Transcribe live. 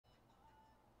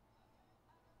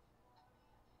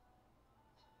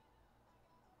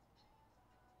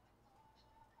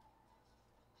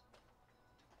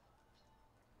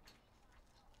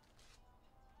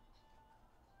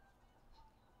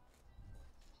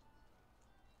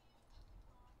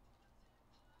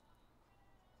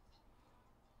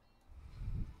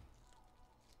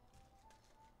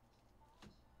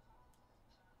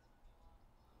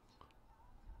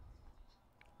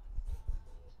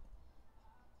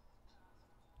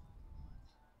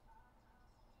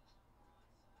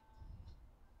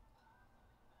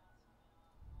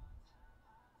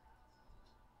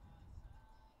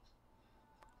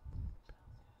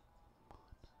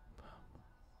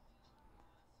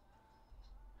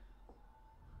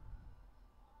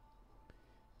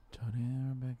Jody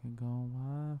and Rebecca go,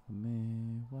 why for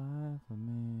me? Why for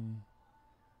me?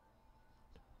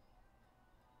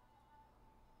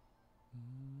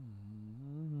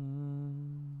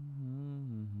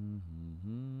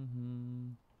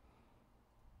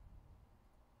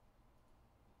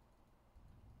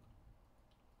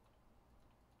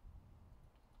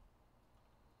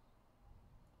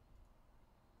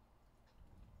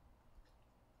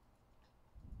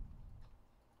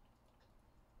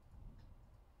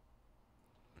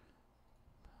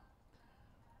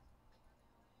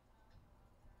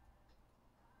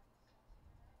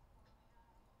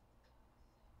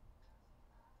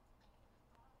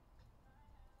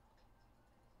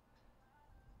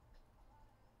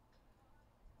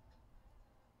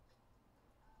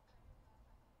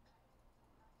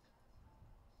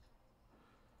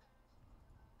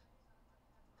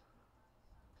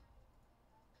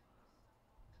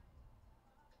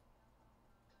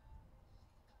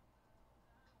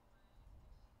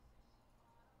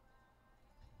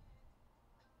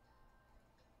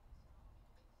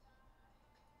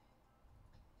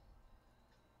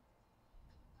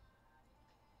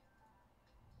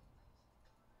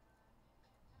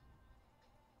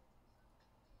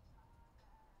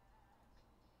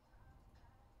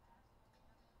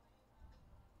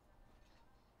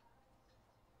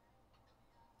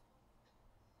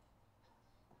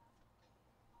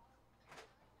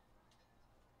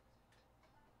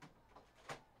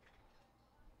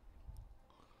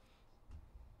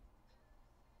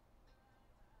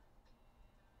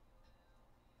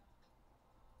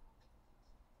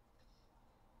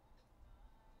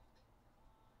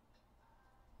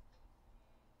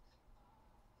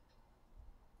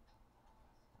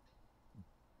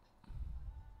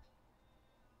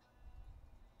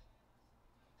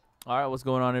 All right, what's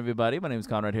going on, everybody? My name is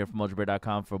Conrad here from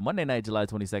Mojobreak.com for Monday night, July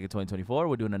 22nd, 2024.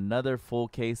 We're doing another full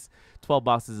case, 12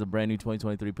 boxes of brand new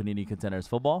 2023 Panini Contenders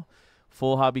football.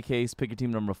 Full hobby case, pick your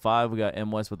team number 5. We got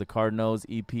M. West with the Cardinals,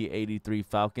 EP 83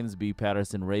 Falcons, B.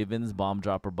 Patterson Ravens, Bomb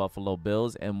Dropper Buffalo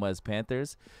Bills, M. West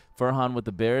Panthers, Furhan with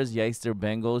the Bears, Yeister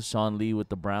Bengals, Sean Lee with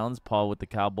the Browns, Paul with the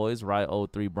Cowboys, Rye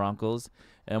 03 Broncos,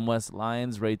 M. West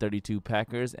Lions, Ray 32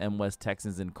 Packers, M. West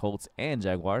Texans and Colts and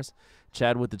Jaguars,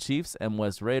 Chad with the Chiefs, M.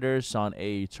 West Raiders, Sean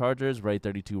A. Chargers, Ray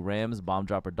 32 Rams, Bomb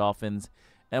Dropper Dolphins,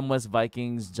 M. West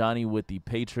Vikings, Johnny with the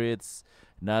Patriots,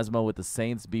 Nazma with the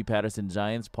Saints, B. Patterson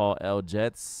Giants, Paul L.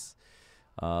 Jets,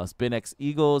 Spin X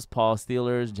Eagles, Paul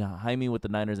Steelers, Jaime with the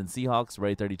Niners and Seahawks,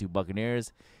 Ray 32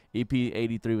 Buccaneers, EP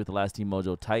 83 with the Last Team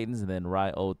Mojo Titans, and then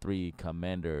Rye 03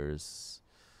 Commanders.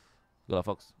 Good luck,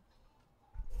 folks.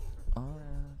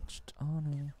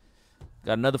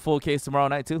 Got another full case tomorrow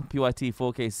night, too. PYT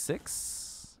full case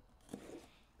 6.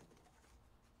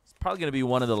 It's probably going to be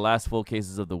one of the last full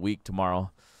cases of the week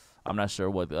tomorrow. I'm not sure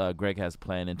what Greg has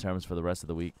planned in terms for the rest of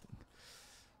the week.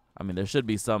 I mean, there should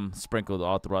be some sprinkled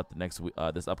all throughout the next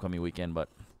this upcoming weekend, but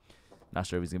not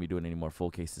sure if he's going to be doing any more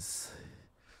full cases.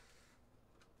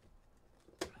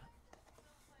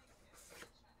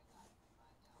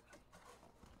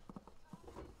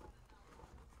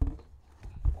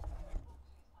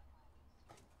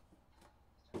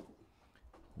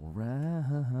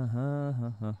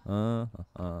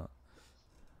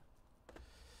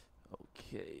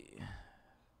 Okay.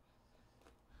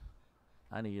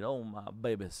 I need all my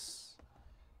babies.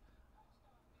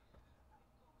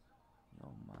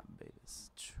 All my babies.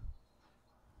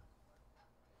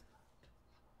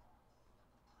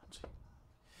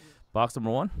 Box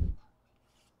number 1.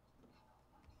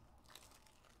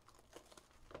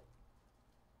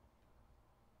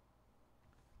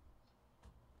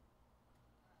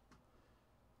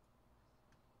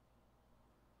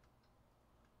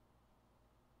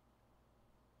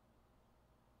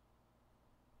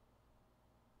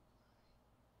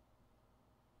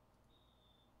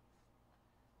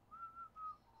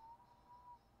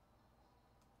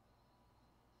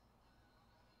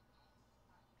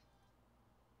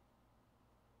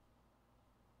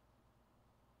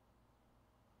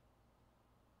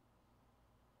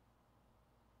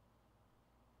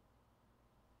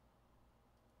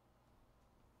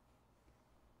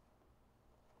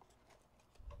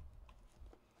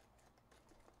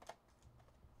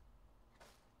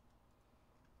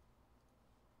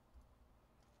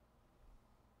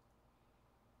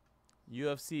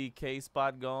 UFC K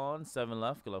spot gone. 7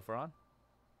 left. Good luck, Furhan.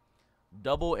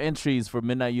 Double entries for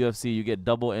Midnight UFC. You get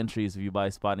double entries if you buy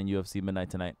a spot in UFC Midnight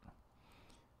tonight.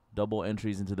 Double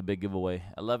entries into the big giveaway.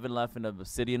 11 left in the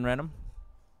Obsidian random.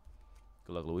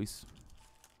 Good luck, Luis.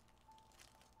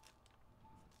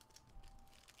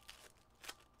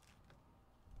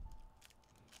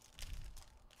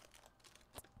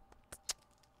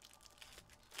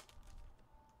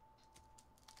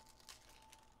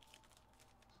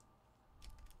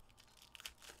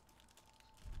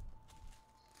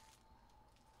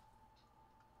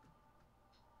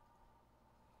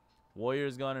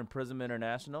 Warriors gone in Prism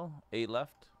International. 8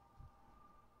 left.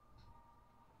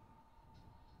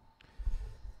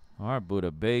 All right,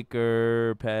 Buda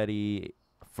Baker, Patty.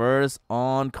 First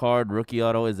on-card rookie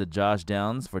auto is a Josh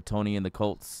Downs for Tony and the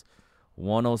Colts.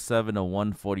 107 to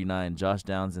 149. Josh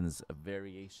Downs in his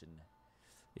variation.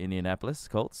 Indianapolis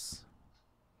Colts.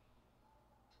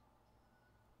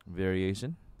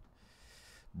 Variation.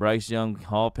 Bryce Young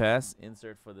Hall Pass.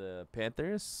 Insert for the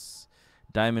Panthers.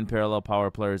 Diamond Parallel Power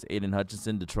Players Aiden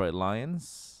Hutchinson, Detroit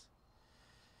Lions.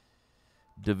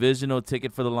 Divisional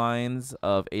ticket for the Lions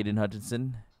of Aiden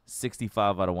Hutchinson.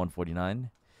 65 out of 149.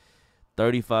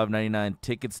 $35.99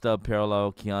 ticket stub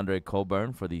parallel Keandre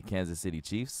Coburn for the Kansas City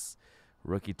Chiefs.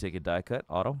 Rookie ticket die cut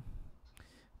auto.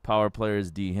 Power players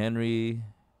D. Henry.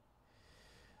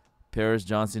 Paris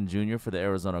Johnson Jr. for the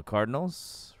Arizona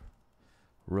Cardinals.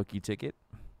 Rookie ticket.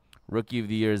 Rookie of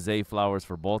the Year Zay Flowers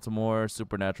for Baltimore.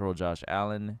 Supernatural Josh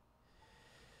Allen.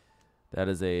 That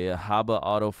is a Haba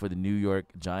auto for the New York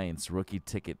Giants. Rookie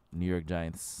ticket New York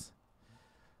Giants.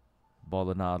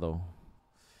 Baldonado.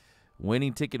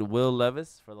 Winning ticket Will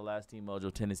Levis for the last team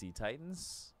Mojo Tennessee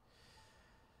Titans.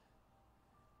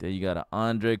 Then you got an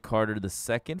Andre Carter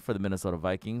II for the Minnesota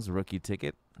Vikings. Rookie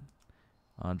ticket.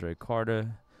 Andre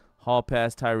Carter. Hall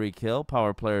Pass Tyreek Hill.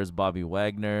 Power players Bobby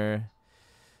Wagner.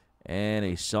 And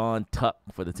a Sean Tuck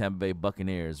for the Tampa Bay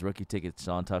Buccaneers. Rookie ticket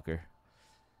Sean Tucker.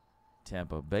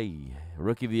 Tampa Bay.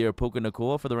 Rookie of the Year Puka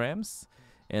Nacua for the Rams.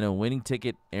 And a winning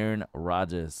ticket Aaron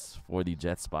Rodgers for the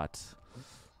Jet spot.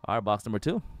 All right, box number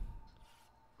 2.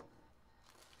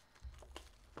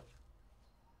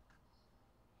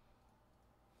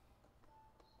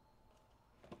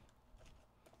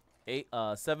 Eight,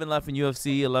 7 left in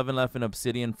UFC, 11 left in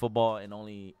Obsidian Football, and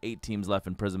only 8 teams left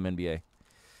in Prism NBA.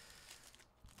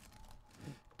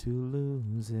 To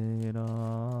lose it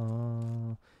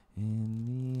all in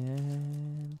the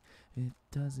end, it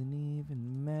doesn't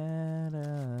even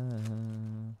matter.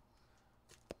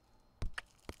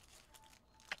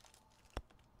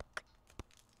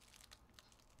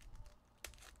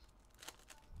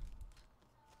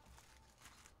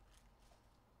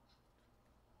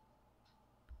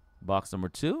 Box number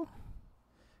 2,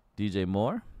 DJ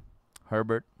Moore,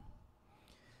 Herbert,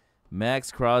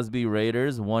 Max Crosby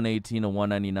Raiders, 118 to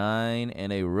 199,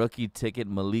 and a rookie ticket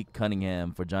Malik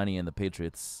Cunningham for Johnny and the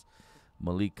Patriots.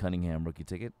 Malik Cunningham rookie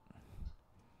ticket.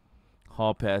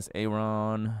 Hall Pass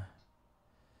Aaron.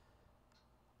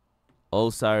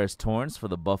 Osiris Torrance for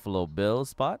the Buffalo Bills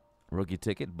spot. Rookie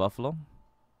ticket Buffalo.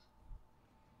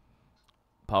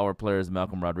 Power players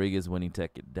Malcolm Rodriguez, winning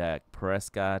ticket Dak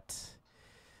Prescott.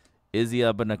 Izzy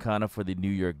Abanikana for the New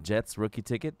York Jets. Rookie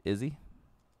ticket, Izzy.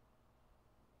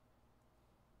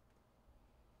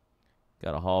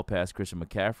 Got a Hall Pass Christian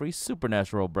McCaffrey.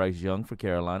 Supernatural Bryce Young for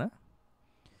Carolina.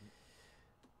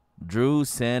 Drew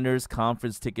Sanders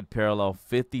Conference ticket parallel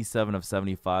 57 of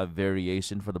 75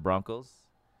 variation for the Broncos.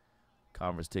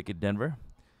 Conference ticket Denver.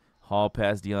 Hall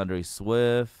Pass DeAndre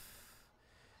Swift.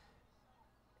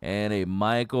 And a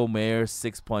Michael Mayer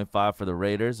 6.5 for the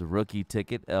Raiders. Rookie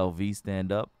ticket LV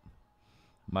stand up.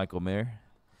 Michael Mayer.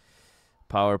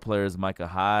 Power players Micah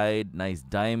Hyde. Nice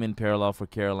diamond parallel for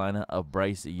Carolina of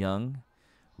Bryce Young.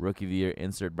 Rookie of the Year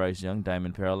insert Bryce Young.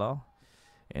 Diamond parallel.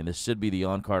 And this should be the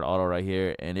on-card auto right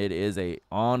here. And it is a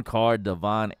on-card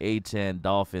Devon Achane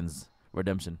Dolphins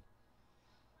redemption.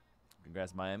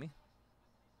 Congrats, Miami.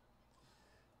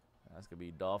 That's going to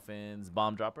be Dolphins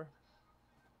bomb dropper.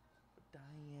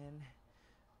 Dying.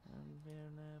 I'm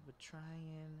never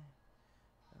trying.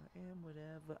 I am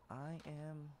whatever I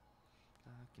am.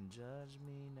 God can judge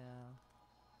me now.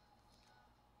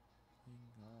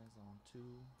 Guys on 2.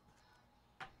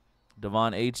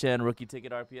 Devon Achane rookie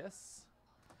ticket RPS.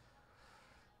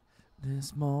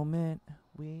 This moment,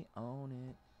 we own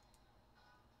it.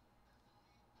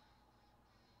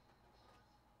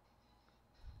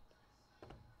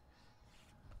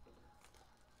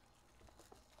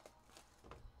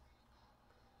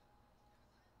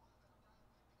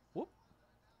 Whoop.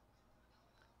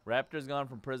 Raptors gone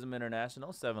from Prism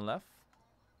International. 7 left.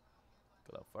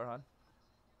 Good luck, Farhan.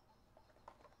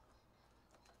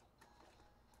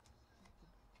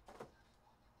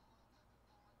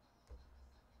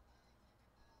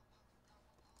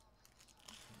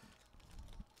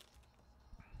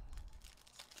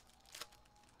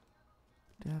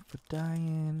 Death for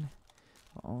dying,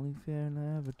 only fear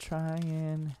never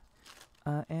trying.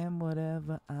 I am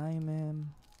whatever I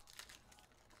am.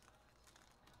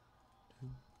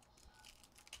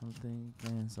 Something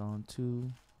lands on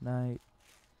 2 night.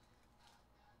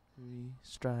 3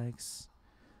 strikes.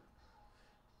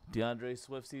 DeAndre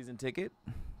Swift season ticket.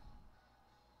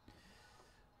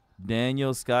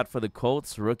 Daniel Scott for the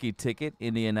Colts, rookie ticket,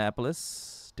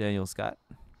 Indianapolis. Daniel Scott.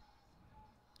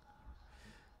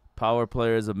 Power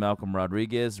players of Malcolm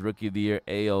Rodriguez, rookie of the year,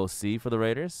 AOC for the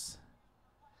Raiders.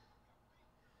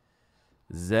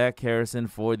 Zach Harrison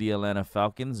for the Atlanta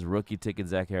Falcons, rookie ticket,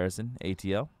 Zach Harrison,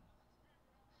 ATL.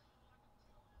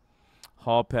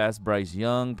 Hall pass, Bryce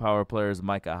Young. Power players,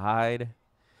 Micah Hyde.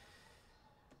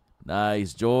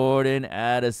 Nice. Jordan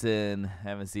Addison.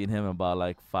 Haven't seen him in about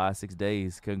like 5-6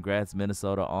 days. Congrats,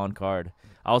 Minnesota on card.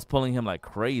 I was pulling him like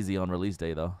crazy on release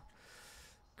day, though.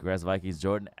 Congrats, Vikings.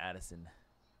 Jordan Addison.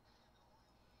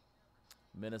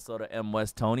 Minnesota M.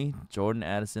 West Tony. Jordan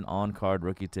Addison on card,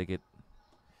 rookie ticket.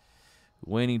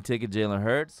 Winning ticket, Jalen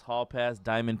Hurts. Hall pass,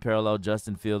 diamond parallel,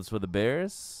 Justin Fields for the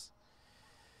Bears.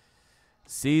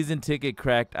 Season ticket,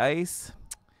 cracked ice.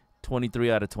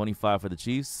 23 out of 25 for the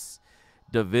Chiefs.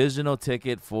 Divisional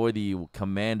ticket for the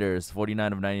Commanders,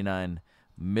 49 of 99.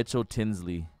 Mitchell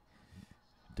Tinsley.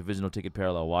 Divisional ticket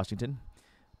parallel, Washington.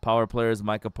 Power players,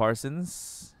 Micah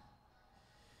Parsons.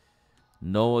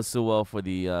 Noah Sewell for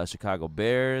the Chicago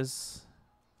Bears.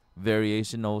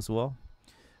 Variation, Noah Sewell.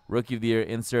 Rookie of the year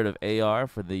insert of AR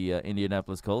for the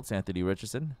Indianapolis Colts, Anthony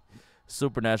Richardson.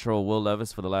 Supernatural Will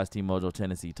Levis for the last team mojo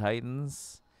Tennessee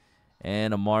Titans.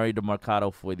 And Amari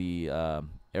DeMarcado for the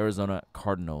Arizona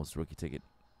Cardinals, rookie ticket,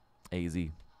 AZ.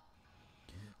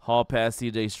 Hall pass,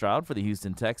 CJ Stroud for the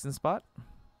Houston Texans spot.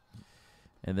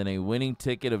 And then a winning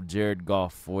ticket of Jared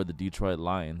Goff for the Detroit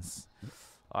Lions.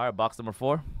 All right, box number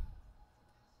 4.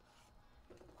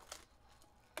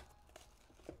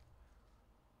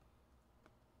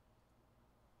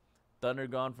 Thunder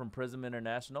gone from Prism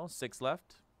International, 6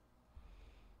 left.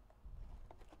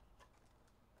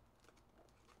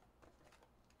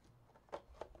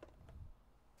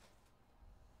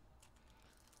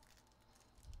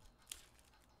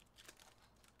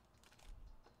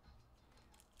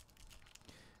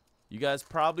 You guys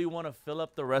probably want to fill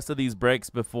up the rest of these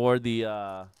breaks before the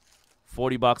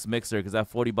 40-box mixer, because that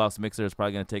 40-box mixer is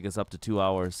probably going to take us up to 2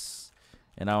 hours,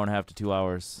 an hour and a half to 2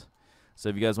 hours. So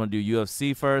if you guys want to do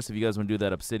UFC first, if you guys want to do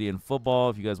that Obsidian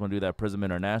football, if you guys want to do that Prism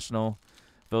International,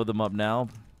 fill them up now.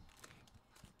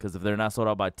 Because if they're not sold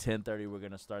out by 10:30, we're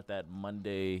going to start that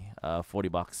Monday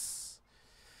 40-box.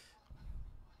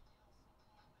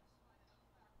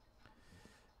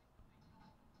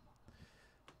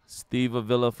 Steve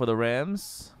Avila for the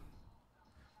Rams.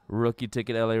 Rookie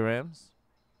ticket, LA Rams.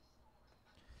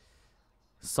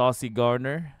 Saucy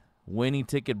Gardner. Winning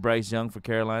ticket, Bryce Young for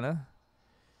Carolina.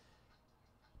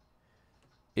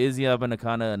 Izzy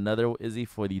Abanikana, another Izzy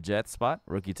for the Jets spot.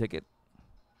 Rookie ticket.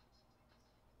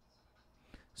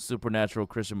 Supernatural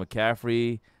Christian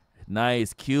McCaffrey.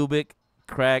 Nice. Cubic.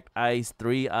 Cracked ice.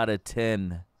 3 out of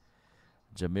 10.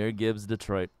 Jahmyr Gibbs,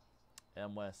 Detroit.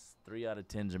 M. West. 3 out of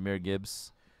 10. Jahmyr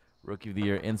Gibbs. Rookie of the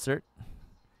year insert.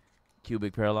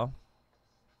 Cubic parallel.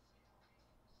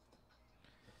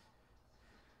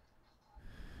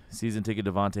 Season ticket,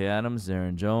 Devontae Adams,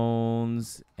 Aaron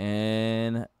Jones,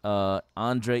 and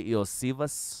Andre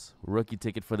Iosivas. Rookie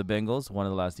ticket for the Bengals. One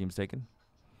of the last teams taken.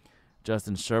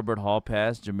 Justin Sherbert, Hall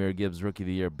pass. Jahmyr Gibbs, Rookie of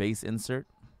the Year base insert.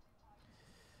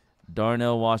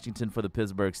 Darnell Washington for the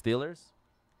Pittsburgh Steelers.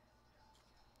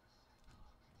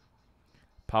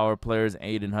 Power players,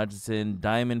 Aiden Hutchinson.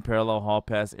 Diamond parallel Hall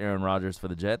pass, Aaron Rodgers for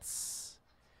the Jets.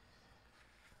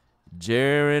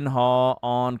 Jaren Hall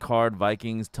on card,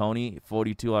 Vikings. Tony,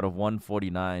 42 out of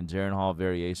 149. Jaren Hall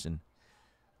variation.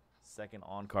 Second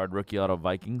on card rookie out of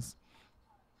Vikings.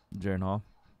 Jaren Hall.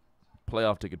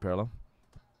 Playoff ticket parallel.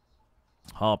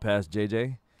 Hall pass,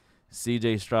 JJ.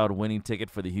 CJ Stroud winning ticket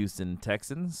for the Houston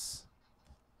Texans.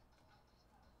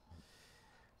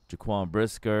 Jaquan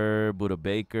Brisker, Buda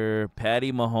Baker,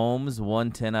 Patty Mahomes,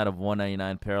 110 out of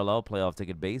 199 parallel, playoff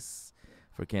ticket base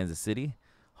for Kansas City.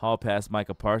 Hall pass,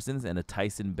 Micah Parsons, and a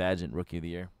Tyson Bagent, Rookie of the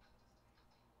Year.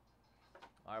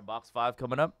 All right, box 5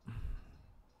 coming up.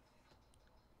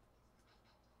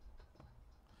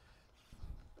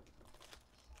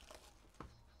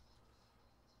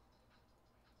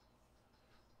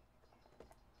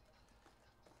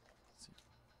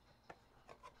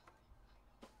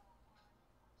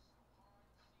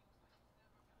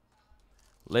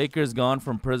 Lakers gone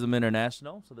from Prism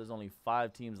International, so there's only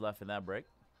 5 teams left in that break.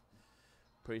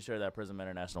 Pretty sure that Prism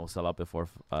International will sell out before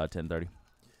 10:30.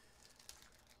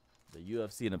 The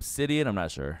UFC and Obsidian, I'm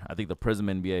not sure. I think the Prism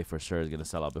NBA for sure is going to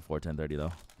sell out before 10:30,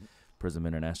 though. Prism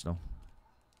International.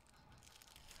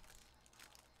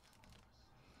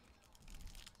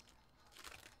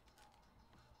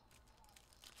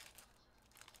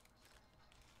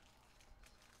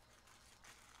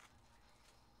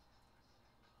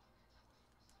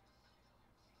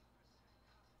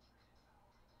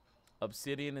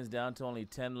 Obsidian is down to only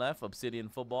 10 left. Obsidian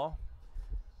football.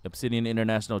 Obsidian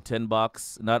International 10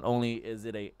 box. Not only is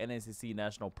it a NACC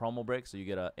national promo break, so you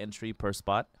get an entry per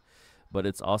spot, but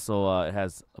it's also it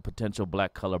has a potential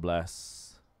black color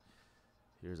blast.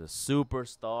 Here's a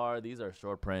superstar. These are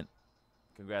short print.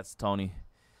 Congrats, Tony.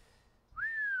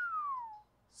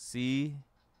 C.J.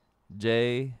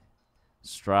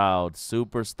 Stroud,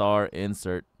 superstar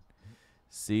insert.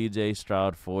 C.J.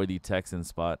 Stroud for the Texan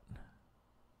spot.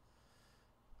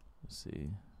 Let's see.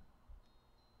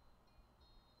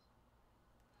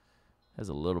 Has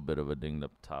a little bit of a dinged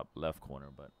up top left corner,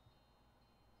 but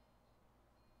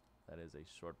that is a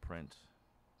short print.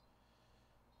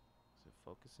 Is it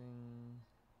focusing?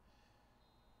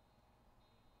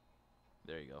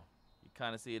 There you go. You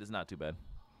kind of see it. It's not too bad.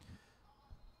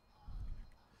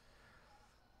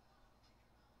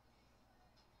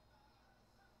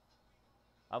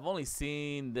 I've only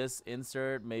seen this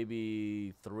insert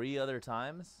maybe 3 other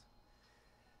times.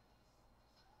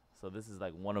 So this is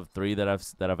like one of 3 that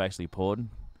I've actually pulled.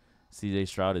 CJ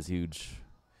Stroud is huge.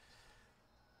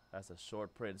 That's a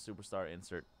short print superstar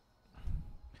insert.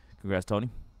 Congrats, Tony.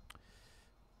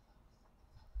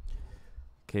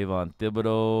 Kayvon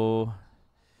Thibodeau.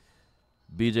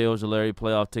 BJ Ojulari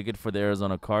playoff ticket for the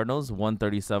Arizona Cardinals.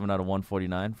 137 out of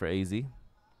 149 for AZ.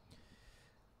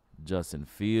 Justin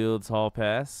Fields hall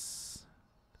pass.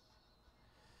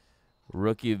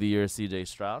 Rookie of the year, CJ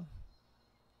Stroud.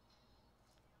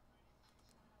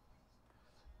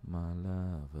 My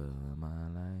love of my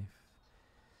life.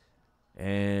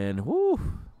 And whoo,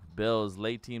 Bills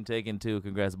late team taken too.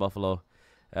 Congrats, Buffalo.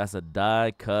 That's a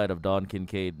die cut of Don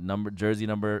Kincaid. Jersey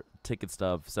number ticket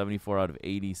stub. 74 out of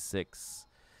 86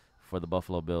 for the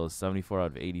Buffalo Bills. 74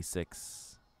 out of 86.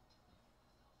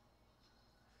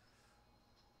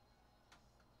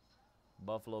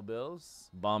 Buffalo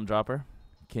Bills, bomb dropper,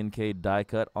 Kincaid die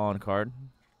cut on card.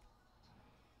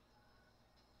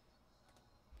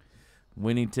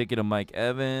 Winning ticket of Mike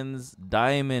Evans,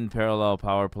 diamond parallel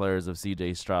power players of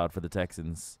CJ Stroud for the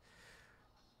Texans.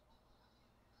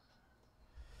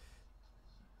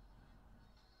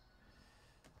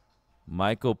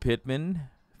 Michael Pittman,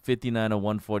 59 of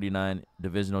 149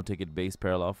 divisional ticket base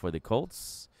parallel for the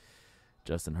Colts.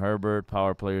 Justin Herbert,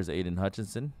 power players Aiden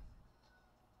Hutchinson.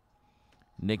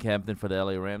 Nick Hampton for the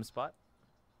LA Rams spot.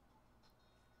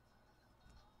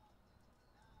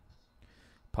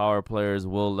 Power players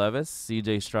Will Levis,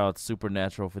 CJ Stroud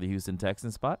supernatural for the Houston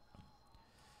Texans spot.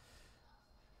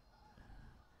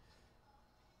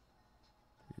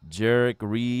 Jarek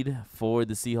Reed for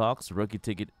the Seahawks, rookie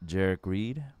ticket Jarek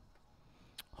Reed.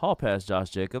 Hall pass Josh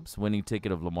Jacobs, winning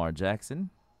ticket of Lamar Jackson.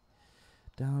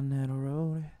 Down that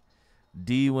road.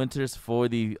 D. Winters for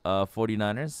the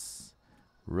 49ers.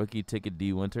 Rookie ticket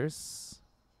D. Winters.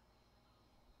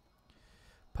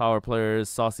 Power players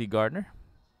Saucy Gardner.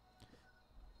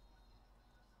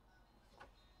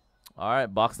 All right,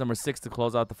 box number 6 to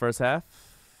close out the first half.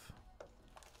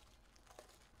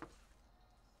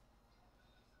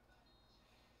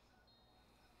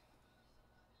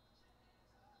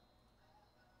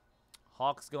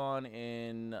 Hawks gone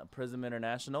in Prism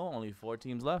International. Only 4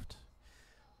 teams left.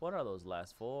 What are those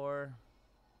last 4?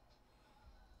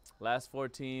 Last 4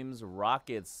 teams,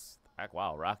 Rockets.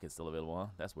 Wow, Rockets still available, huh?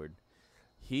 That's weird.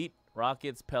 Heat,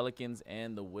 Rockets, Pelicans,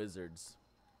 and the Wizards.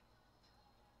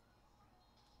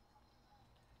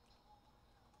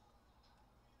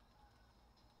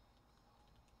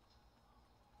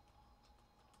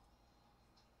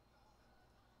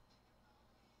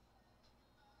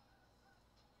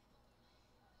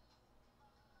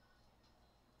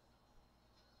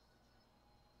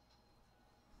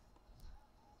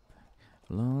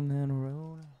 Along that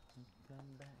road,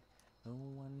 come back, no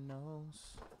one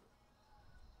knows.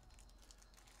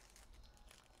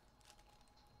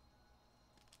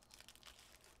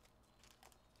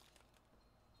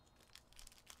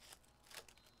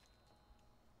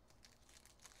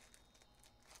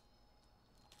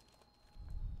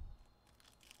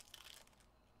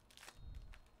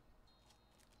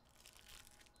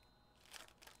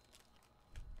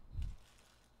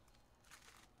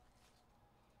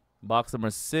 Box number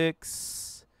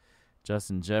 6,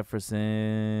 Justin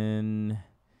Jefferson,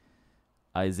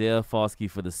 Isaiah Foskey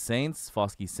for the Saints.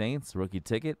 Foskey Saints, rookie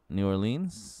ticket, New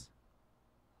Orleans.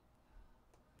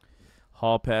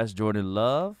 Hall pass Jordan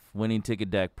Love, winning ticket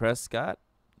Dak Prescott,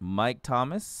 Mike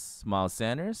Thomas, Miles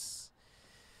Sanders.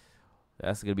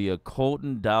 That's going to be a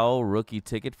Colton Dowell rookie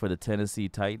ticket for the Tennessee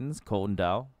Titans. Colton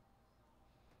Dowell,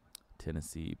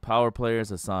 Tennessee. Power players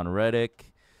Hassan Reddick.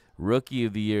 Rookie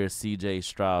of the year, C.J.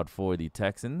 Stroud for the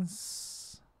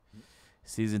Texans.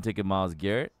 Season ticket, Myles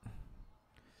Garrett.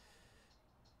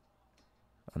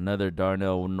 Another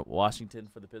Darnell Washington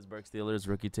for the Pittsburgh Steelers.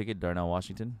 Rookie ticket, Darnell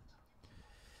Washington.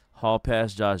 Hall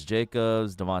pass, Josh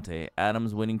Jacobs. Devontae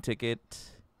Adams winning ticket.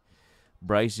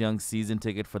 Bryce Young season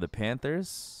ticket for the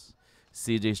Panthers.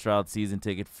 C.J. Stroud season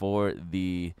ticket for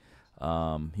the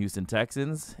Houston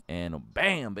Texans. And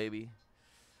bam, baby.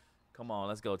 Come on,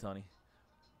 let's go, Tony.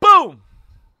 Boom!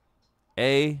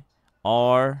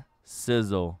 A.R.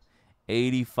 Sizzle.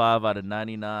 85 out of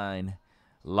 99.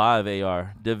 Live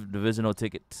AR. Divisional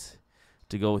ticket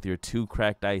to go with your 2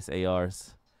 cracked ice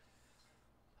ARs.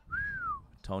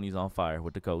 Tony's on fire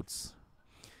with the coats.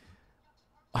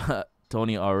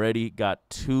 Tony already got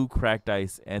 2 cracked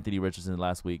ice Anthony Richardson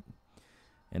last week.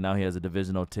 And now he has a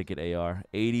divisional ticket AR.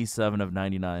 87 of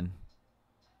 99.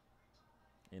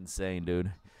 Insane,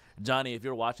 dude. Johnny, if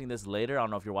you're watching this later, I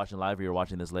don't know if you're watching live or you're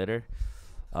watching this later.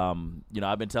 You know,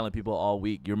 I've been telling people all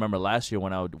week. You remember last year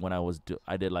when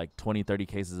I did like 20, 30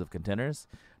 cases of contenders.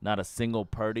 Not a single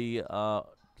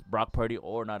Brock Purdy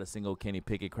or not a single Kenny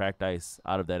Pickett cracked ice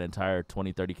out of that entire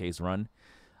 20, 30 case run.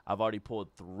 I've already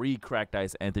pulled 3 cracked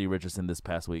ice Anthony Richardson this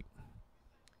past week.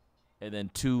 And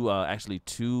then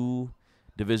 2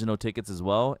 divisional tickets as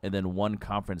well. And then 1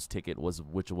 conference ticket,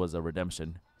 which was a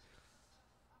redemption.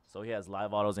 So he has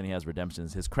live autos and he has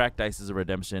redemptions. His cracked ice is a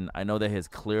redemption. I know that his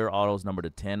clear autos number to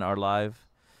 10 are live.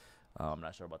 I'm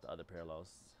not sure about the other parallels.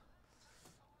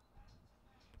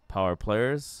 Power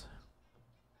players.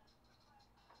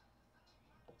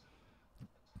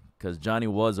 Because Johnny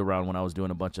was around when I was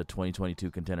doing a bunch of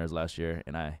 2022 contenders last year,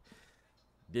 and I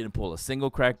didn't pull a single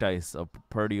cracked ice of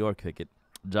Purdy or Pickett.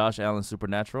 Josh Allen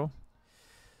Supernatural.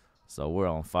 So we're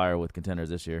on fire with contenders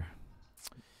this year.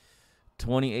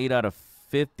 28 out of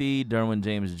 50, Derwin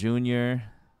James Jr.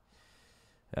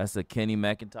 That's a Kenny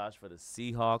McIntosh for the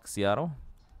Seahawks, Seattle.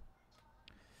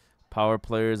 Power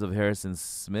players of Harrison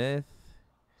Smith.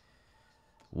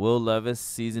 Will Levis,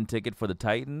 season ticket for the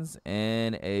Titans.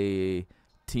 And a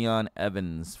Tion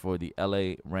Evans for the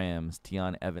LA Rams.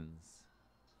 Tion Evans.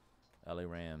 LA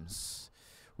Rams.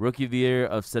 Rookie of the Year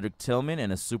of Cedric Tillman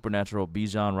and a Supernatural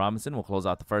Bijan Robinson. We'll close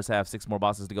out the first half. 6 more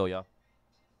boxes to go, y'all.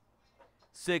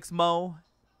 6 more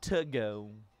to go.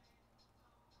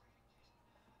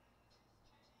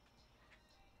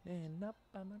 And up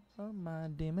on my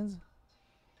demons.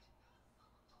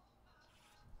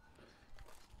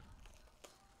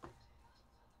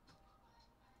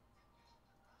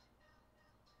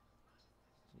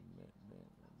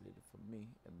 For me,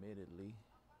 admittedly,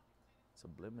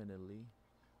 subliminally.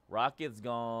 Rockets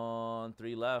gone.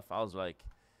 3 left. I was like,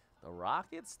 the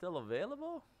Rockets still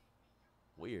available?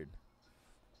 Weird.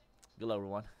 Good luck,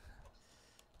 everyone.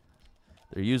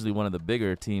 They're usually one of the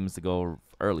bigger teams to go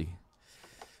early,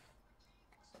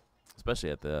 especially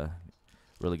at the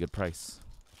really good price.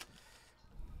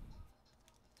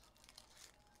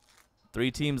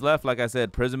 3 teams left. Like I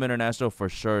said, Prism International for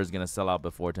sure is going to sell out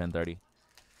before 10:30.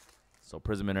 So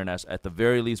Prism International, at the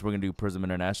very least, we're going to do Prism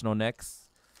International next.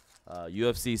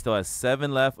 UFC still has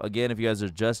 7 left. Again, if you guys are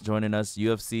just joining us,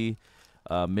 UFC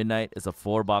Midnight is a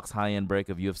 4-box high-end break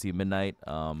of UFC Midnight.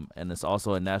 And it's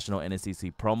also a national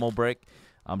NSCC promo break.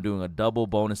 I'm doing a double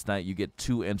bonus night. You get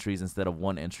 2 entries instead of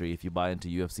 1 entry if you buy into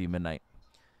UFC Midnight.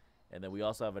 And then we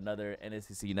also have another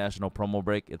NSCC national promo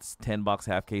break. It's 10-box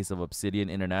half case of Obsidian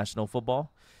International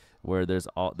football, where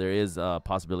there is a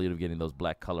possibility of getting those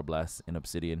black color blasts in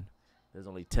Obsidian. There's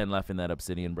only 10 left in that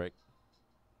Obsidian break.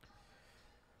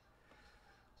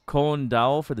 Colin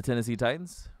Dowell for the Tennessee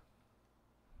Titans.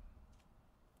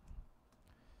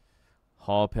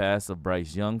 Hall pass of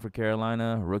Bryce Young for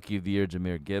Carolina. Rookie of the Year,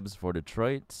 Jahmyr Gibbs for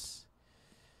Detroit.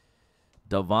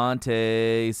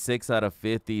 Devontae, 6 out of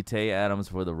 50. Tay Adams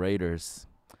for the Raiders,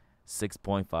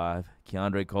 6.5.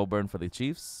 Keandre Coburn for the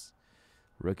Chiefs.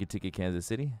 Rookie ticket, Kansas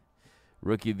City.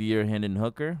 Rookie of the Year, Hendon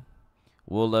Hooker.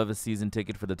 Will Levis, season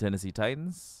ticket for the Tennessee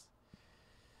Titans.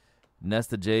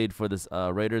 Nesta Jade for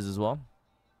the Raiders as well.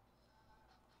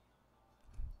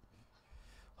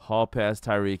 Hall pass,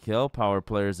 Tyreek Hill. Power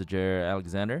players of Jair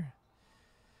Alexander.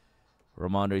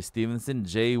 Ramondre Stevenson.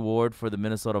 Jay Ward for the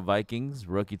Minnesota Vikings.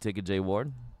 Rookie ticket, Jay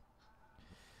Ward.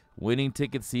 Winning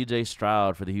ticket, C.J.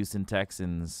 Stroud for the Houston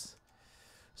Texans.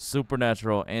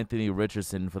 Supernatural, Anthony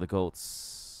Richardson for the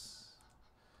Colts.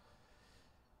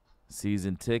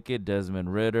 Season ticket,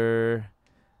 Desmond Ridder.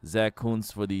 Zach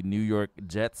Kuntz for the New York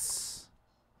Jets.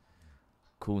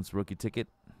 Kuntz rookie ticket.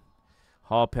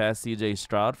 Hall pass, C.J.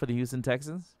 Stroud for the Houston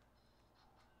Texans.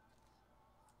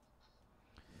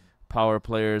 Power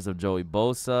players of Joey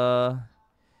Bosa.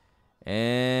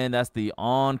 And that's the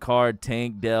on-card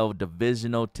Tank Dell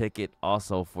divisional ticket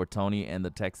also for Tony and the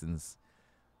Texans.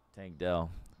 Tank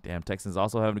Dell. Damn, Texans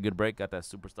also having a good break. Got that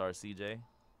superstar CJ.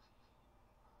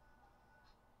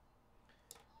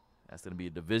 That's going to be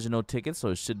a divisional ticket, so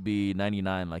it should be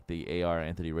 99 like the AR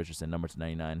Anthony Richardson, number to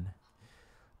 99.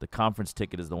 The conference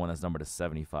ticket is the one that's numbered to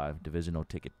 75. Divisional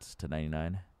tickets to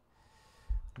 99.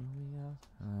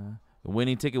 The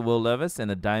winning ticket, Will Levis, and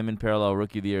a diamond parallel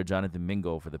rookie of the year, Jonathan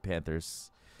Mingo for the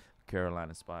Panthers.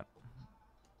 Carolina spot.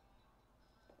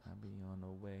 I'll be on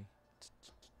the way.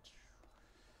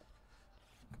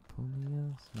 I'll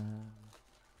be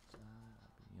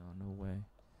on the way.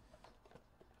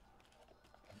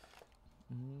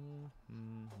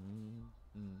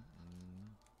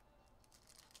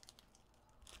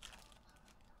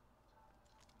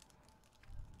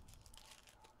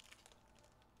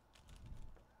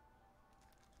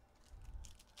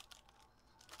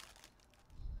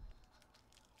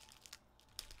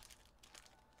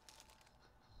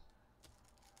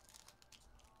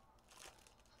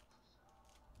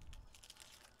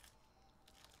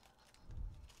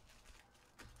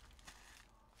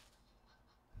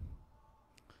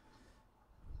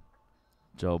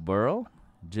 Joe Burrow,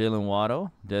 Jalen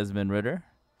Waddle, Desmond Ridder,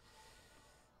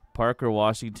 Parker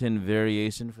Washington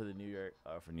variation for the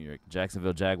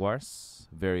Jacksonville Jaguars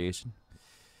variation.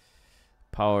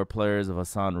 Power players of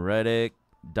Hassan Reddick,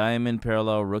 diamond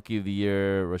parallel rookie of the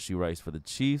year, Rashee Rice for the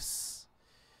Chiefs.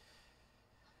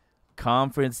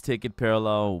 Conference ticket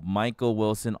parallel, Michael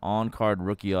Wilson on card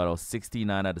rookie auto,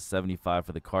 69 out of 75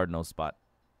 for the Cardinals spot.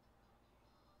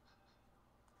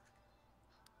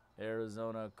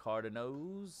 Arizona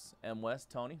Cardinals, M. West,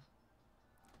 Tony.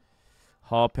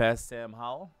 Hall pass, Sam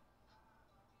Howell.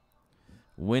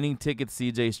 Winning ticket,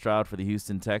 CJ Stroud for the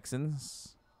Houston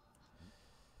Texans.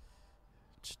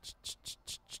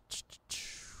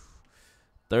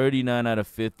 39 out of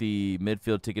 50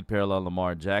 midfield ticket parallel,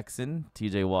 Lamar Jackson.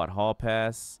 TJ Watt Hall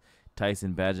pass.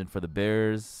 Tyson Bagent for the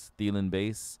Bears. Thielen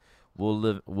base.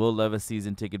 Will Levis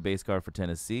season ticket base card for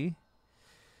Tennessee.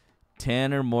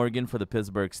 Tanner Morgan for the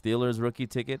Pittsburgh Steelers rookie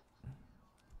ticket.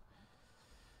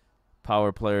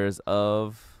 Power players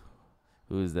of,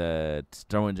 who is that?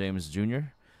 Derwin James Jr.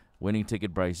 Winning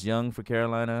ticket, Bryce Young for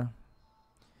Carolina.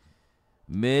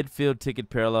 Midfield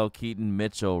ticket parallel, Keaton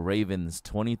Mitchell, Ravens,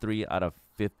 23 out of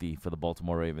 50 for the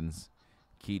Baltimore Ravens.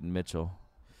 Keaton Mitchell.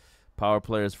 Power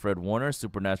players, Fred Warner,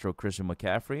 Supernatural Christian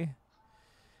McCaffrey.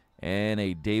 And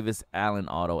a Davis Allen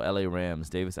auto, LA Rams,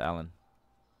 Davis Allen.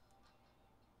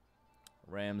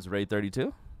 Rams, Ray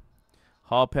 32.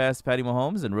 Hall pass, Patty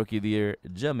Mahomes, and rookie of the year,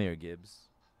 Jahmyr Gibbs.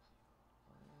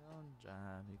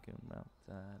 Drive, you can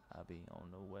outside. I'll be on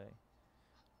the way.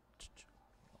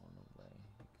 On the way.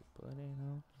 You can put it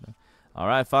on. All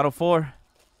right, final four.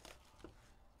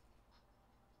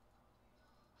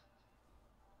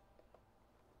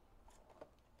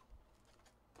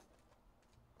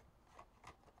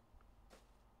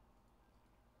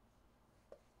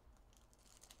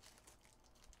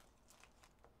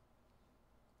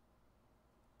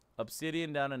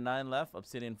 Obsidian down to 9 left.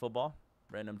 Obsidian football.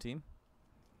 Random team.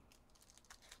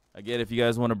 Again, if you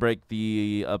guys want to break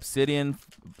the Obsidian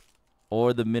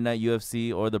or the Midnight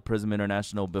UFC or the Prism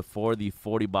International before the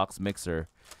 40-box mixer,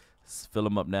 fill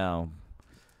them up now.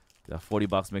 The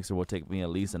 40-box mixer will take me at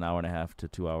least an hour and a half to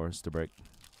 2 hours to break.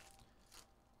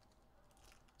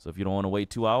 So if you don't want to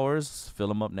wait 2 hours, fill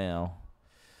them up now.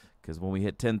 Because when we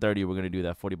hit 10:30, we're going to do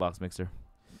that 40-box mixer.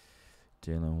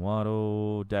 Jalen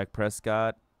Waddle, Dak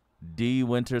Prescott. D.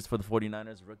 Winters for the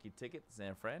 49ers, rookie ticket,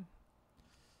 San Fran.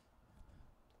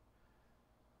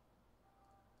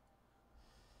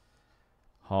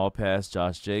 Hall pass,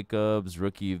 Josh Jacobs,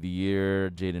 rookie of the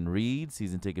year, Jaden Reed,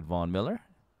 season ticket, Von Miller.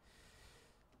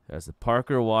 There's the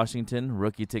Parker Washington,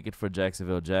 rookie ticket for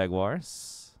Jacksonville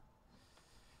Jaguars.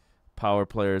 Power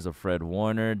players of Fred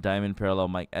Warner, diamond parallel,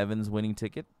 Mike Evans, winning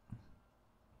ticket.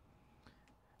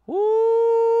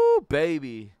 Woo,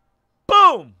 baby.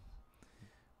 Boom!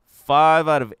 5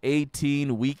 out of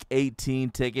 18, week 18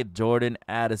 ticket, Jordan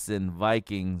Addison,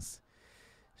 Vikings.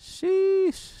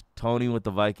 Sheesh. Tony with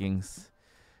the Vikings,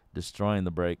 destroying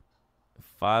the break.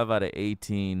 5 out of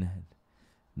 18,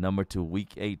 number 2,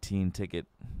 week 18 ticket.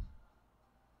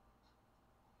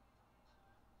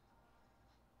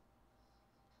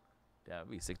 Yeah, it'd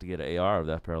be sick to get an AR of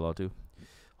that parallel, too.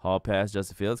 Hall pass,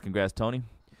 Justin Fields. Congrats, Tony.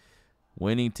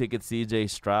 Winning ticket, CJ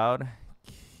Stroud.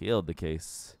 Killed the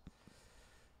case.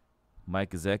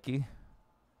 Mike Gesicki.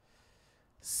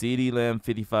 CeeDee Lamb,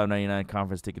 $55.99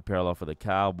 conference ticket parallel for the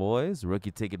Cowboys.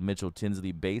 Rookie ticket, Mitchell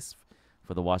Tinsley base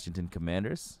for the Washington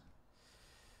Commanders.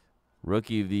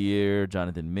 Rookie of the year,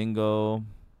 Jonathan Mingo.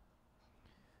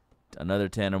 Another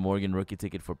Tanner Morgan rookie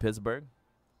ticket for Pittsburgh.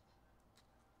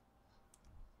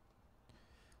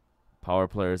 Power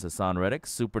players, Hassan Reddick.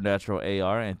 Supernatural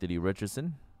AR, Anthony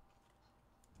Richardson.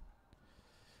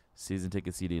 Season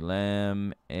ticket CD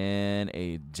Lamb. And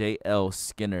a J.L.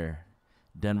 Skinner,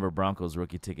 Denver Broncos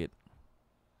rookie ticket.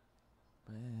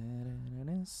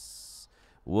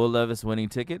 Will Levis winning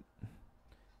ticket.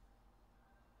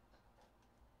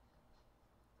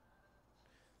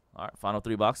 All right, final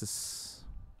 3 boxes.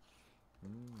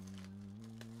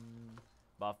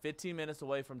 About 15 minutes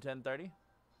away from 10:30.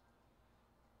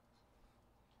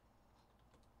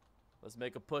 Let's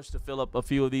make a push to fill up a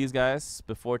few of these guys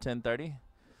before 10:30.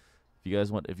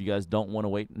 If you guys don't want to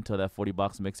wait until that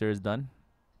 40-box mixer is done.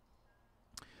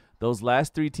 Those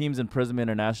last 3 teams in Prism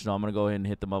International, I'm going to go ahead and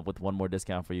hit them up with one more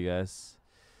discount for you guys.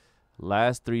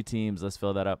 Last 3 teams, let's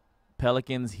fill that up.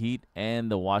 Pelicans, Heat, and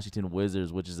the Washington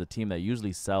Wizards, which is a team that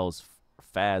usually sells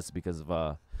fast because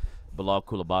of Bilal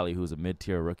Coulibaly, who's a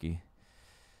mid-tier rookie.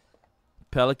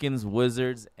 Pelicans,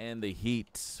 Wizards, and the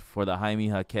Heat for the Jaime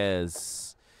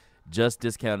Jaquez. Just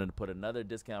discounted to put another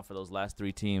discount for those last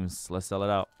 3 teams. Let's sell it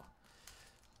out.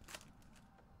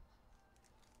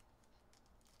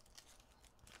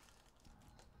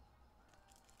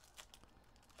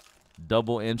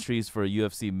 Double entries for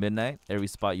UFC Midnight. Every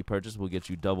spot you purchase will get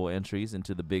you double entries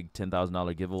into the big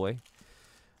 $10,000 giveaway.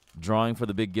 Drawing for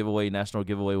the big giveaway, national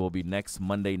giveaway, will be next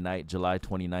Monday night, July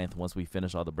 29th, once we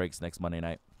finish all the breaks next Monday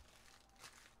night.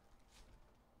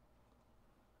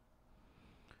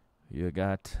 You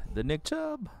got the Nick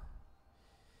Chubb.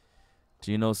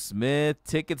 Geno Smith,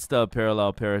 ticket stub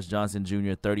parallel, Paris Johnson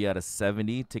Jr., 30 out of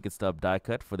 70. Ticket stub die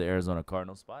cut for the Arizona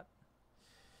Cardinals spot.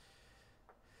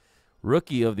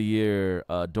 Rookie of the Year,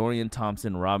 Dorian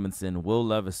Thompson-Robinson, Will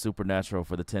Levis, Supernatural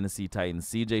for the Tennessee Titans.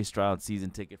 C.J. Stroud,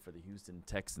 season ticket for the Houston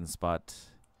Texans spot.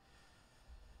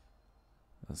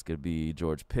 That's going to be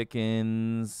George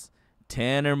Pickens.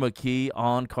 Tanner McKee,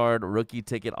 on-card rookie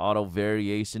ticket auto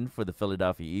variation for the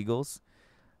Philadelphia Eagles.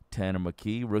 Tanner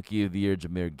McKee, Rookie of the Year,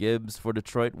 Jahmyr Gibbs for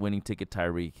Detroit. Winning ticket,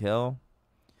 Tyreek Hill.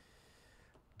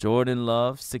 Jordan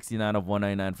Love, 69 of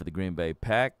 199 for the Green Bay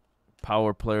Pack.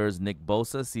 Power players, Nick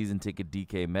Bosa, season ticket,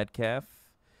 DK Metcalf.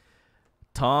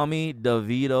 Tommy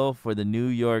DeVito for the New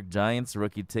York Giants,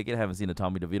 rookie ticket. Haven't seen a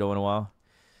Tommy DeVito in a while.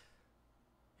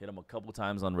 Hit him a couple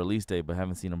times on release day, but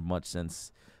haven't seen him much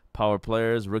since. Power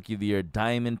players, Rookie of the Year,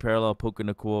 Diamond Parallel Puka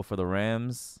Nacua for the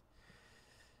Rams.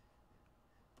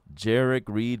 Jarek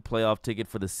Reed, playoff ticket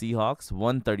for the Seahawks.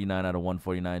 139 out of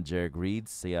 149, Jarek Reed,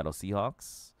 Seattle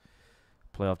Seahawks.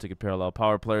 Playoff ticket parallel.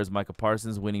 Power players, Micah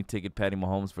Parsons, winning ticket, Patty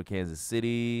Mahomes for Kansas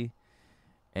City.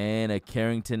 And a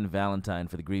Carrington Valentine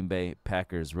for the Green Bay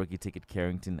Packers. Rookie ticket,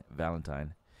 Carrington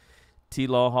Valentine.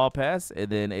 T-Law Hall Pass. And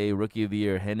then a Rookie of the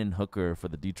Year, Hendon Hooker for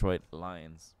the Detroit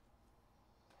Lions.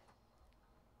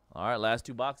 All right, last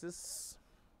 2 boxes.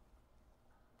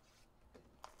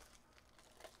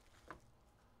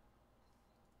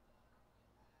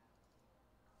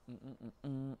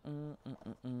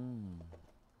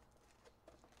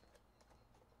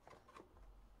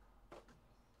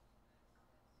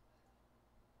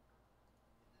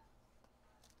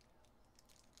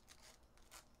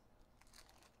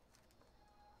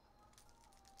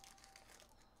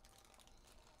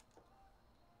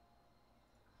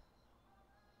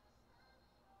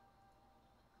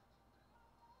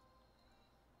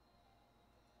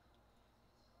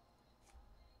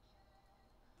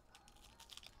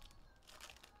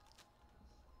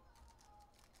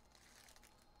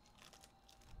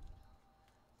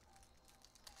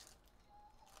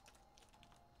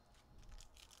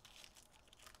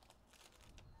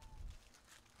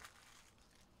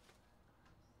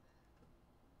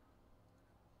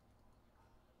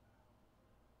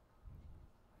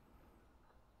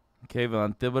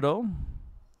 Kayvon Thibodeau.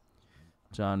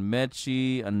 John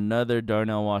Mechie, another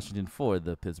Darnell Washington for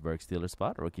the Pittsburgh Steelers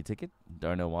spot. Rookie ticket,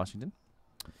 Darnell Washington.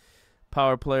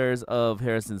 Power players of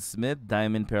Harrison Smith.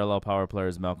 Diamond parallel power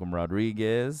players, Malcolm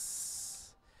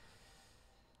Rodriguez.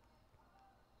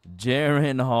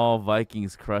 Jaren Hall,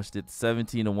 Vikings crushed it.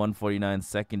 17 to 149,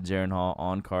 second Jaren Hall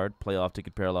on card. Playoff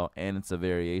ticket parallel, and it's a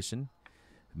variation.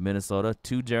 Minnesota,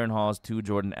 2 Jaren Halls, 2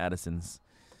 Jordan Addisons.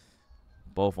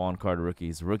 Both on-card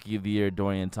rookies. Rookie of the Year,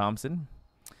 Dorian Thompson.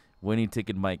 Winning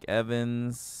ticket, Mike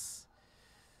Evans.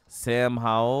 Sam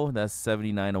Howell, that's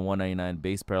 79 to 199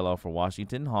 base parallel for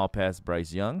Washington. Hall pass,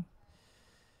 Bryce Young.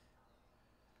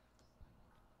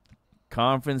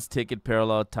 Conference ticket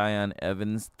parallel, Tyon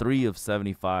Evans. 3 of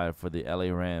 75 for the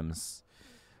LA Rams.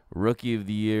 Rookie of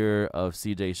the Year of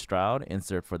C.J. Stroud.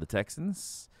 Insert for the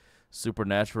Texans.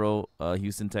 Supernatural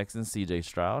Houston Texans, C.J.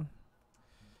 Stroud.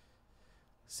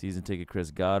 Season ticket,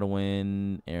 Chris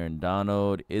Godwin, Aaron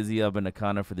Donald, Izzy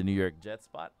Abanikana for the New York Jets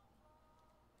spot.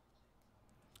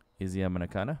 Izzy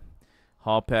Abanikana.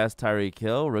 Hall pass, Tyreek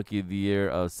Hill. Rookie of the Year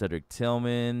of Cedric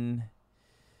Tillman.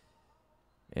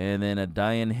 And then a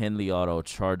Diane Henley auto,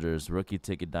 Chargers. Rookie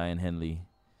ticket, Diane Henley.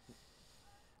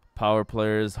 Power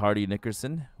players, Hardy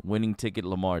Nickerson. Winning ticket,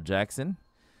 Lamar Jackson.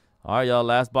 All right, y'all.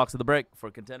 Last box of the break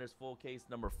for Contenders full case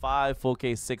number 5. Full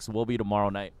case 6 will be tomorrow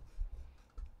night.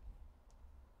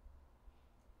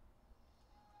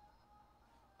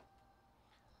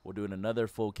 We're doing another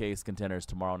full case Contenders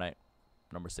tomorrow night,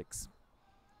 number 6.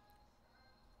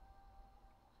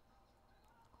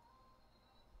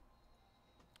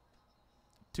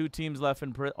 Two teams left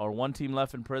in or one team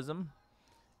left in Prism.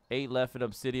 8 left in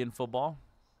Obsidian Football.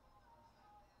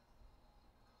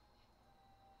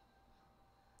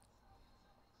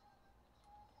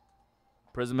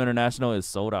 Prism International is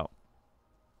sold out.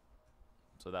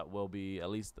 So that will be, at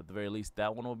the very least,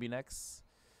 that one will be next.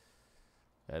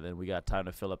 And then we got time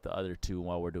to fill up the other 2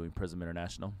 while we're doing Prism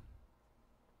International.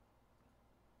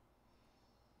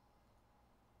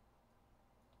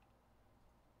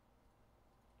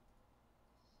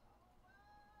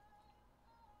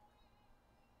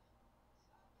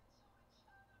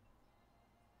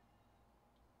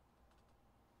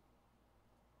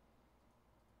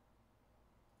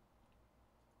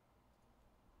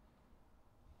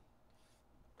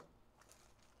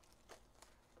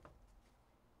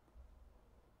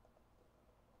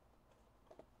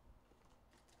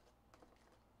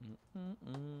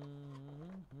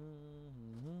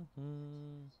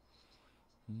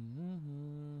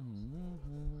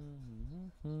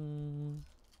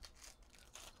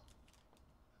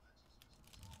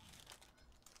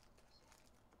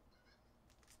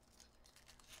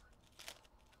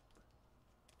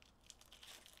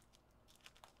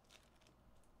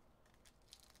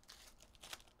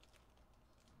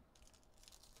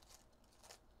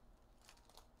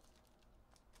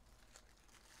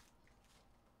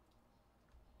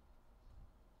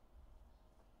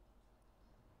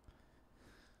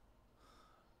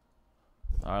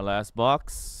 Our last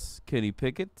box, Kenny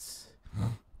Pickett.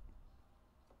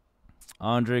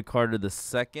 Andre Carter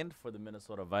II for the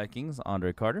Minnesota Vikings.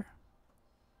 Andre Carter.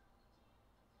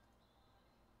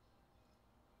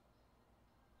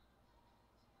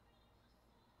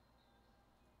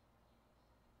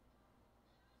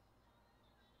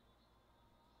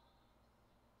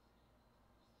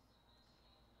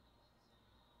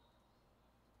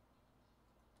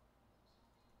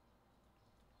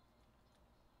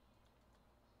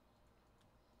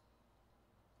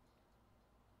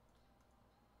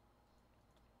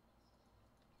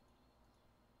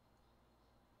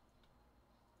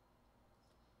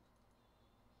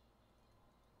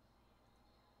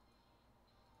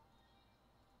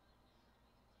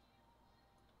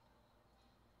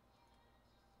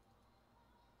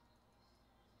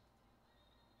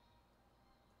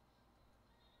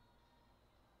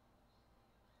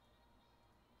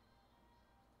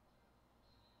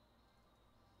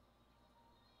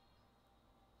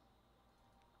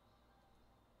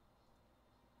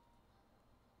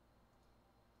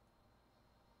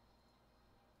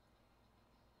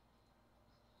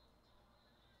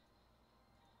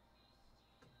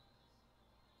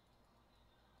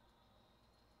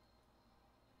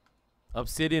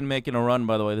 Obsidian making a run,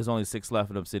 by the way. There's only 6 left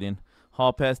in Obsidian.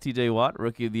 Hall pass, TJ Watt.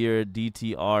 Rookie of the Year,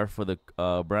 DTR for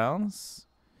the Browns.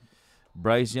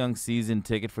 Bryce Young season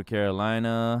ticket for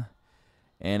Carolina.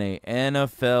 And a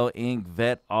NFL Inc.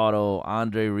 vet auto,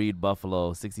 Andre Reed,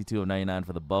 Buffalo. 62 of 99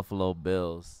 for the Buffalo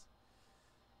Bills.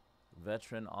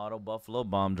 Veteran auto, Buffalo.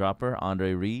 Bomb dropper,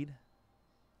 Andre Reed.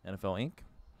 NFL Inc.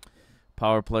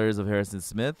 Power players of Harrison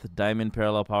Smith. Diamond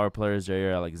parallel power players,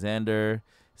 Jair Alexander.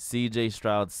 C.J.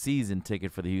 Stroud season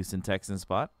ticket for the Houston Texans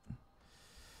spot.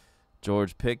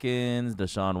 George Pickens,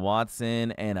 Deshaun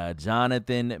Watson, and a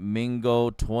Jonathan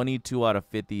Mingo 22 out of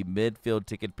 50 midfield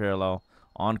ticket parallel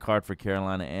on card for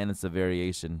Carolina, and it's a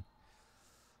variation.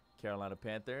 Carolina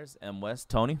Panthers, M. West,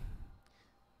 Tony.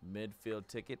 Midfield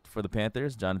ticket for the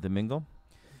Panthers, Jonathan Mingo.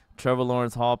 Trevor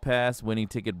Lawrence Hall pass, winning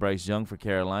ticket Bryce Young for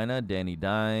Carolina, Danny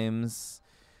Dimes.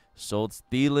 Schultz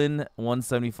Thielen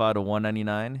 175 to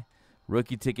 199.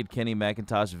 Rookie ticket Kenny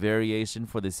McIntosh variation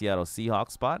for the Seattle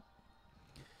Seahawks spot.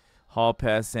 Hall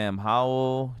pass Sam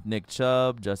Howell, Nick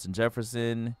Chubb, Justin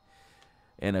Jefferson,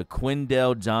 and a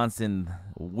Quindell Johnson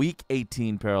week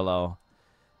 18 parallel.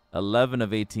 11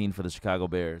 of 18 for the Chicago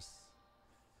Bears.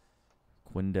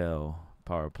 Quindell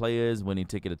power players, winning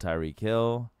ticket to Tyreek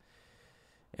Hill.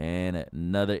 And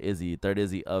another Izzy, third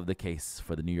Izzy of the case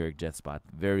for the New York Jets spot.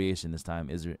 Variation this time,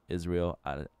 Israel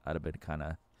out of it kind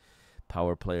of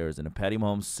power players and a Patty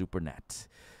Mahomes super net.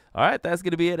 All right, that's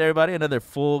going to be it, everybody. Another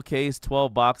full case,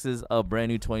 12 boxes of brand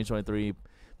new 2023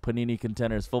 Panini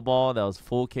Contenders football. That was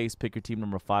full case. Pick your team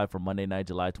number 5 for Monday night,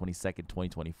 July 22nd,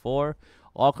 2024.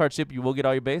 All card ship. You will get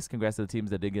all your base. Congrats to the teams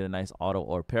that did get a nice auto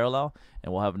or parallel.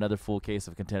 And we'll have another full case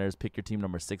of Contenders. Pick your team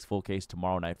number 6 full case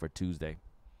tomorrow night for Tuesday.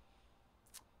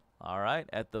 All right.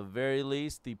 At the very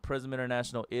least, the Prism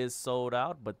International is sold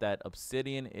out, but that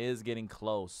Obsidian is getting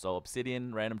close. So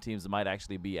Obsidian random teams might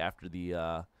actually be after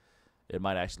the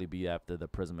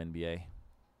Prism NBA.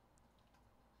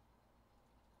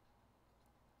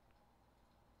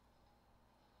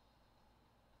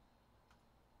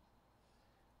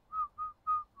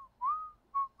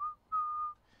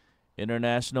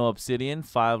 International Obsidian,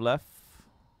 5 left.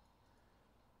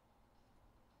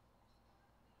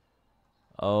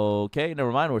 Okay,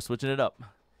 never mind. We're switching it up.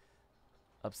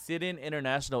 Obsidian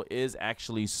International is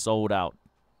actually sold out.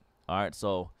 All right,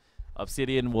 so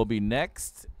Obsidian will be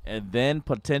next, and then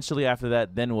potentially after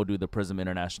that, then we'll do the Prism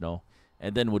International,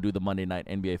 and then we'll do the Monday Night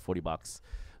NBA 40 box.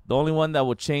 The only one that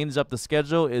will change up the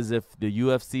schedule is if the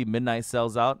UFC Midnight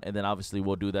sells out, and then obviously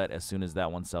we'll do that as soon as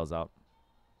that one sells out.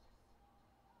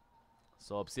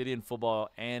 So Obsidian football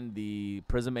and the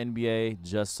Prism NBA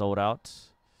just sold out.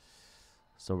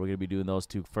 So we're going to be doing those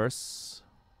two first.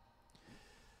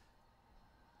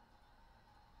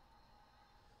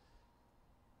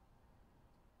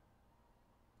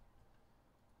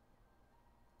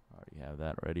 Already have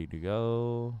that ready to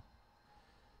go.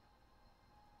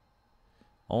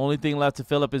 Only thing left to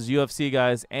fill up is UFC,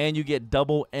 guys, and you get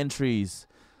double entries.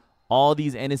 All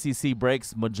these NSCC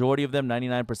breaks, majority of them,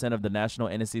 99% of the national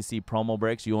NSCC promo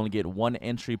breaks, you only get 1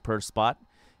 entry per spot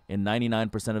in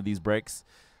 99% of these breaks.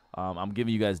 I'm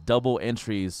giving you guys double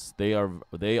entries. They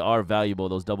are valuable,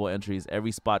 those double entries.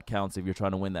 Every spot counts if you're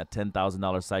trying to win that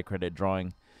 $10,000 side credit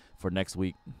drawing for next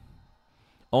week.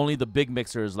 Only the big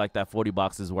mixers like that 40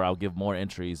 boxes where I'll give more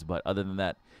entries, but other than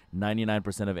that,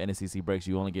 99% of NSCC breaks,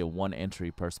 you only get 1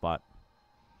 entry per spot.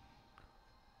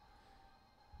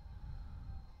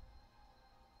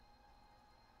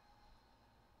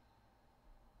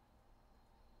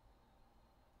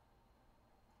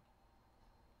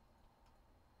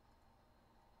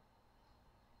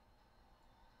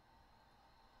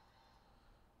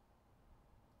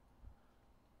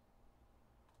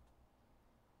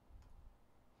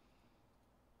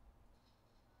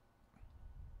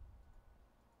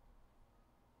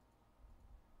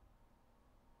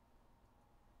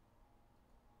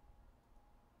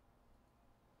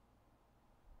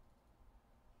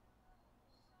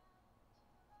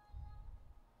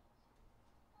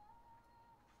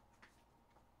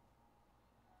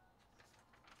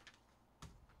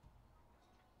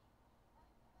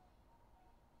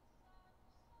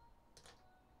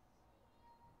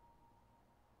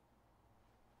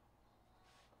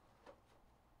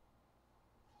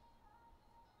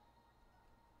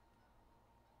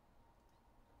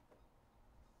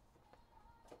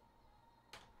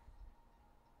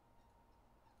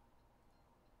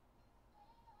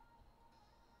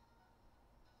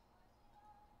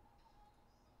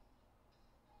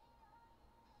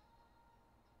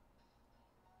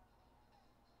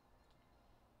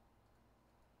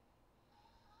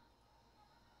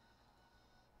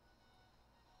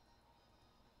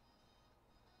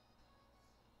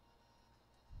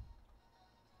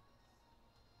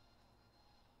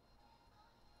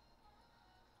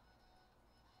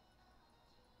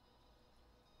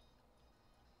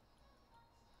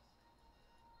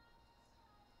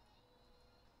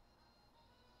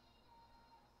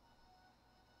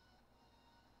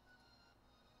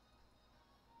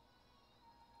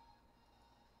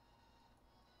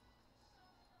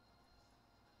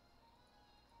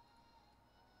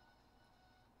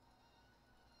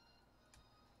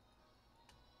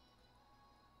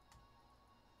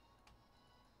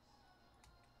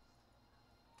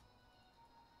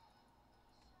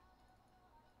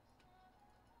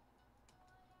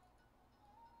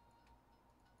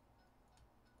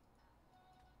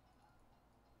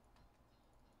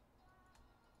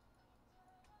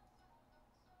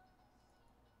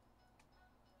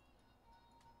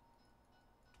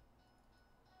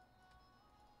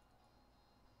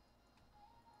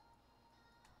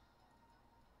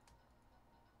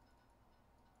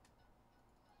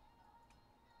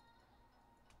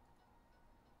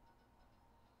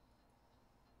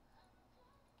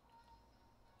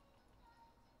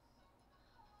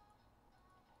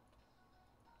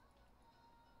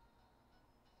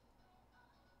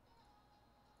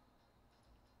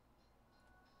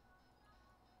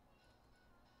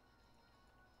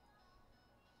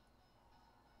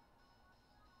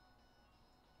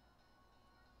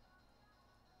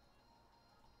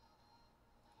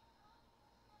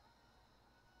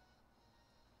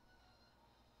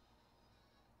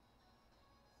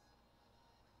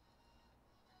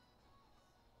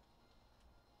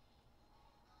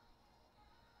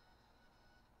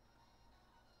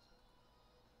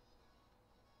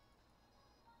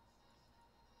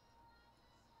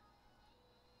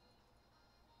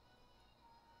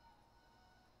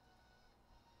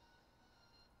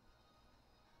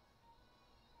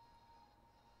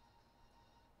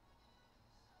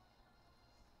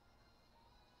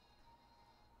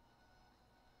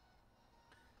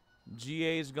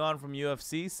 GA is gone from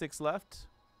UFC. 6 left.